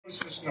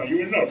Now, you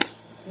will notice.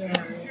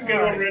 Yeah, You get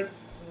over it.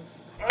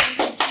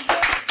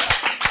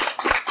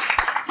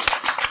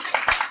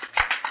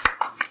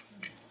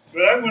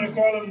 But I'm going to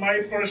call her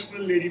my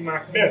personal Lady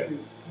Macbeth.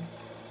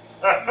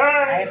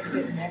 I have to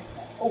get Macbeth.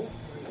 Oh,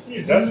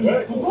 Yes, that's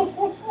right.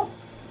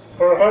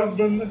 Her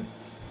husband,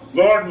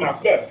 Lord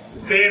Macbeth,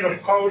 the Thane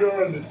of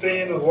Powder and the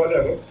Thane of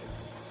whatever,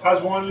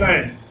 has one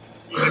line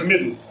in the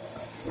middle,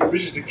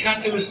 which is the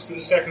catalyst for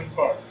the second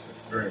part.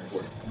 Very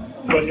important.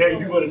 But hey,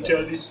 you got to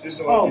tell this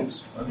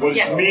audience what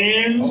it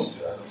means,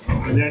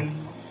 and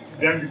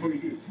then before you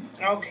do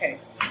it. Okay.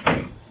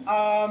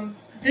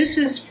 This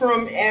is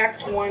from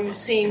Act 1,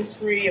 Scene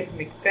 3 of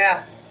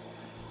Macbeth.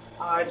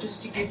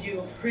 Just to give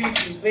you a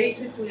preview,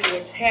 basically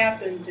what's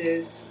happened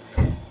is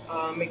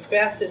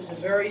Macbeth is a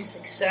very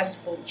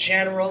successful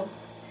general,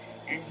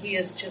 and he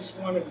has just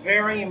won a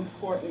very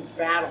important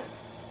battle.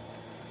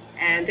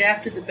 And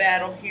after the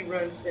battle, he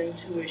runs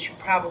into, as you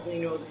probably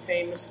know, the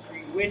famous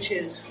three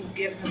witches who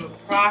give him a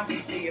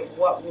prophecy of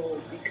what will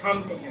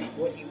become to him,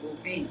 what he will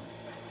be.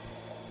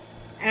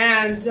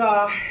 And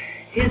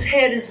his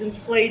head is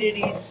inflated.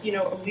 He's,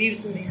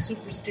 believes in these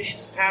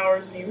superstitious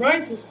powers, and he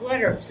writes this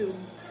letter to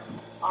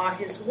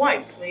his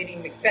wife, Lady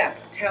Macbeth,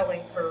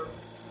 telling her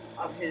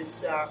of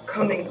his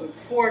coming good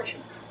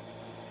fortune.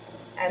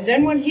 And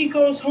then when he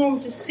goes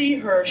home to see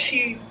her,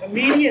 she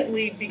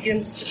immediately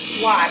begins to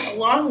plot,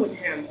 along with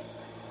him,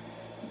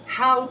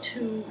 how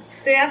to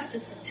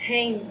fastest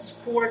attain this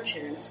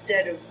fortune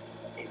instead of,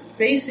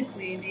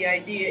 basically the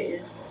idea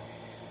is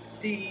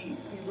the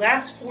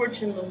last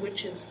fortune the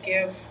witches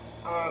give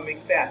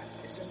Macbeth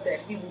is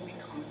that he will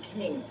become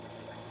king.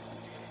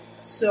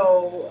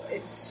 So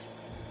it's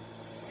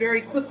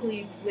very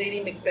quickly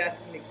Lady Macbeth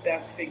and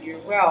Macbeth figure,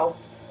 well,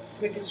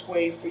 the quickest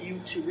way for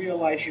you to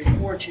realize your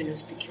fortune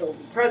is to kill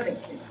the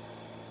present king.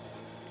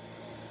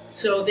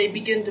 So they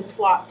begin to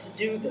plot to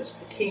do this.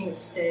 The king is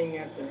staying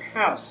at their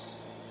house.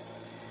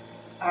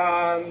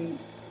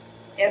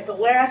 At the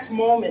last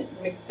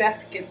moment,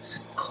 Macbeth gets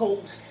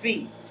cold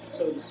feet,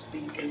 so to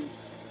speak, and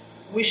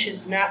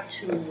wishes not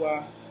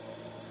to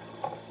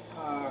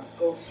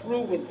go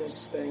through with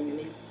this thing.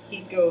 And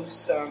he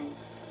goes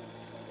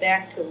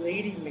back to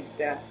Lady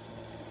Macbeth,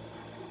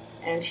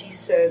 and he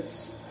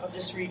says, I'll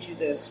just read you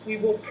this. We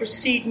will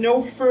proceed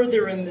no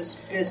further in this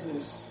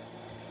business.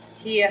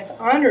 He hath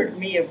honored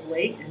me of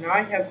late, and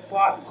I have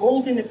bought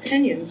golden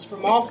opinions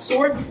from all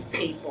sorts of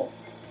people,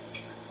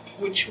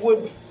 which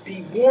would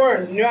be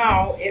worn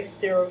now if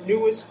their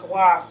newest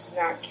gloss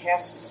not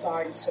cast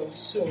aside so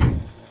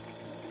soon.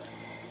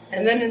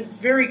 And then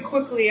very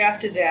quickly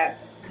after that,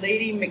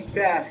 Lady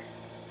Macbeth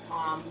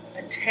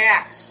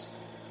attacks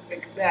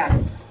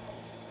Macbeth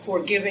for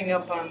giving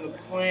up on the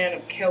plan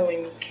of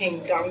killing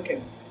King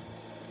Duncan.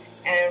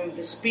 And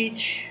the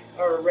speech,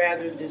 or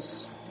rather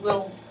this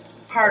little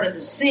part of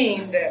the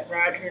scene that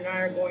Roger and I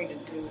are going to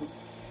do,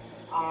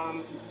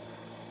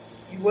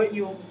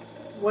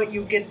 what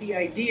you get the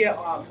idea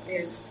of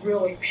is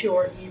really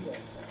pure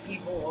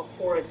evil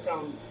for its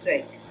own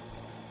sake.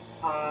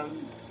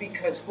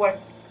 Because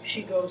what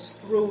she goes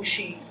through,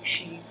 she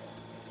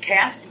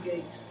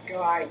castigates the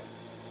guy,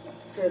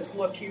 says,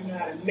 look, you're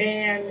not a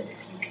man. If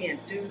you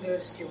can't do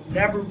this, you'll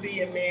never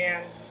be a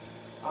man.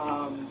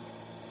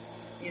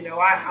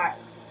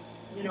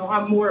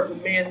 I'm more of a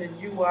man than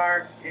you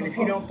are, and if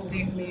you don't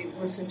believe me,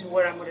 listen to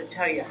what I'm going to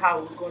tell you, how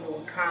we're going to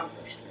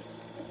accomplish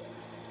this.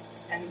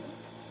 And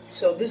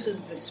so this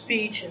is the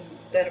speech, and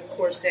then, of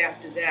course,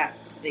 after that,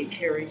 they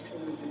carry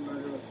through the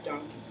murder of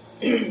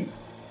Duncan.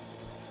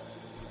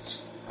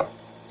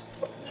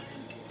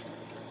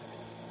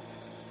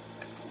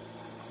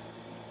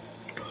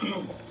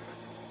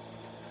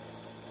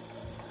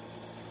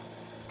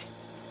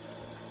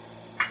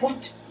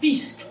 What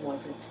beast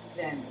was it,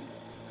 then,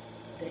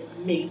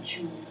 that made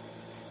you...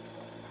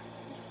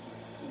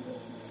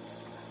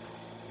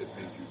 That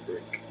made you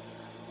break.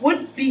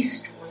 What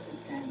beast was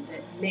it, then,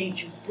 that made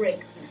you break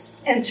this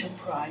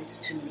enterprise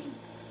to me?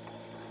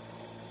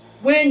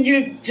 When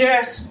you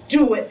durst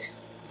do it,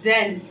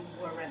 then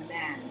you were a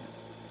man.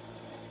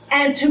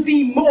 And to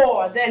be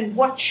more than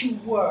what you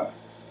were,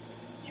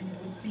 you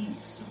would be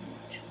so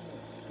much more.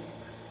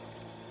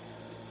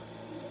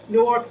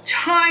 Nor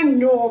time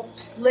nor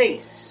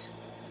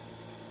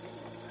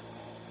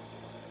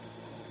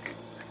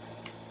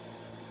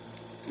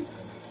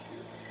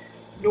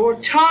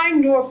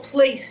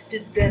place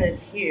did then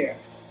adhere,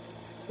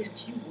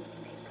 yet you would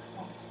make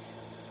off.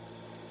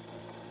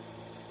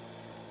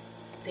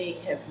 They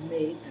have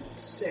made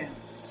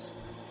themselves,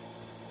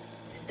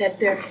 and that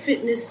their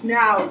fitness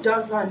now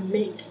does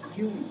unmake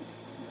you.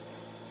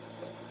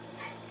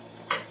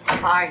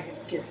 I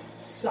have given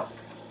suck,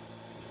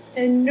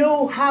 and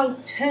know how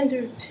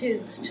tender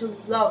 'tis to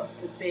love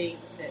the babe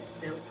that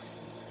milks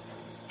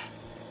me.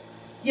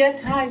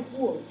 Yet I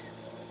would,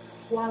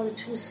 while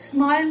it was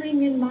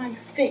smiling in my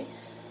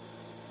face,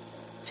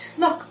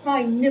 pluck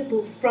my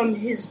nipple from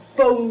his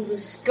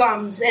boneless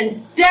gums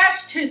and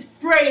dashed his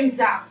brains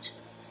out,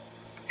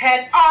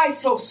 had I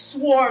so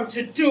sworn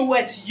to do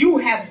as you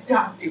have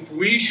done. If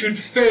we should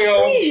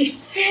fail... We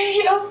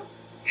fail?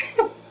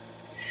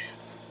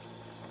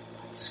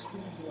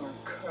 Screw your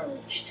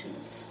courage to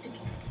the sticky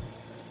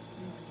place.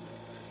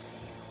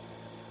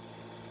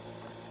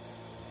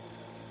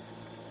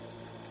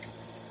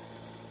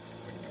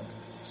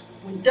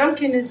 When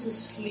Duncan is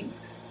asleep,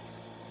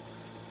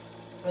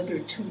 whether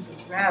to the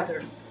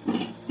rather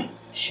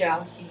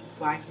shall he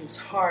by his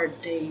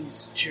hard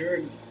day's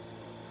journey,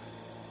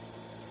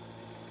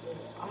 will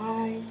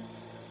I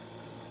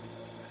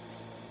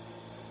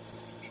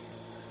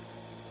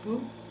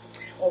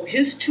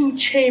his two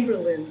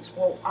chamberlains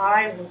will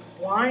I with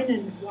wine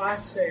and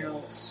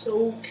wassail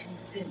so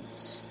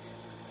convince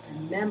the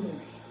memory,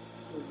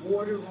 the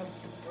water of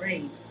the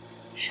brain,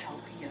 shall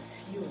be a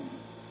fume,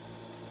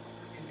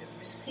 and the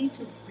receipt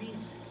of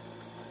reason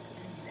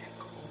in that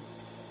cold.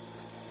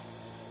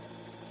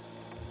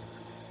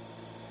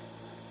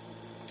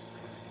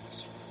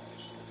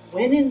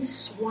 When in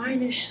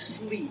swinish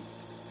sleep,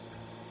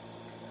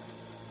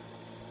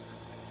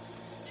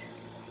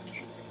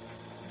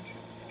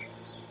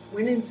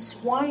 when in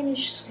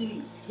swinish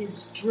sleep,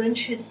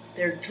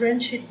 their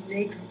drenched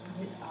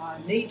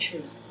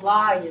natures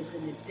lie as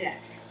in a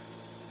deck.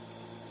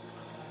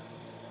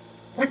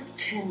 What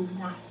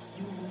cannot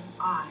you and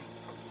I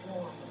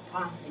perform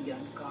upon the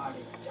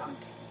unguarded Duncan?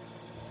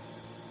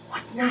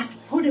 What not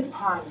put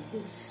upon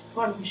his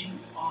spongy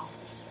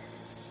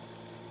officers,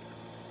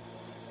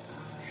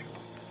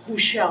 who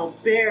shall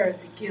bear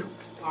the guilt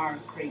of our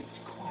great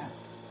crown?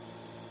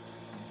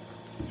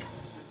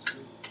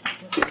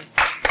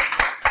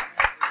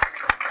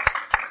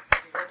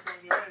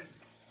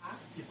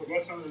 You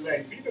forgot some of the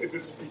lines. You got a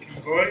good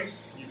speaking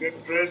voice, you got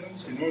the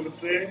presence, you know the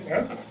play,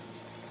 huh?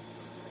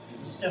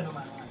 You just don't know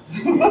my lines.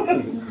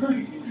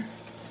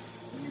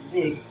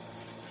 Good.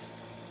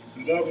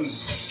 And that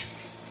was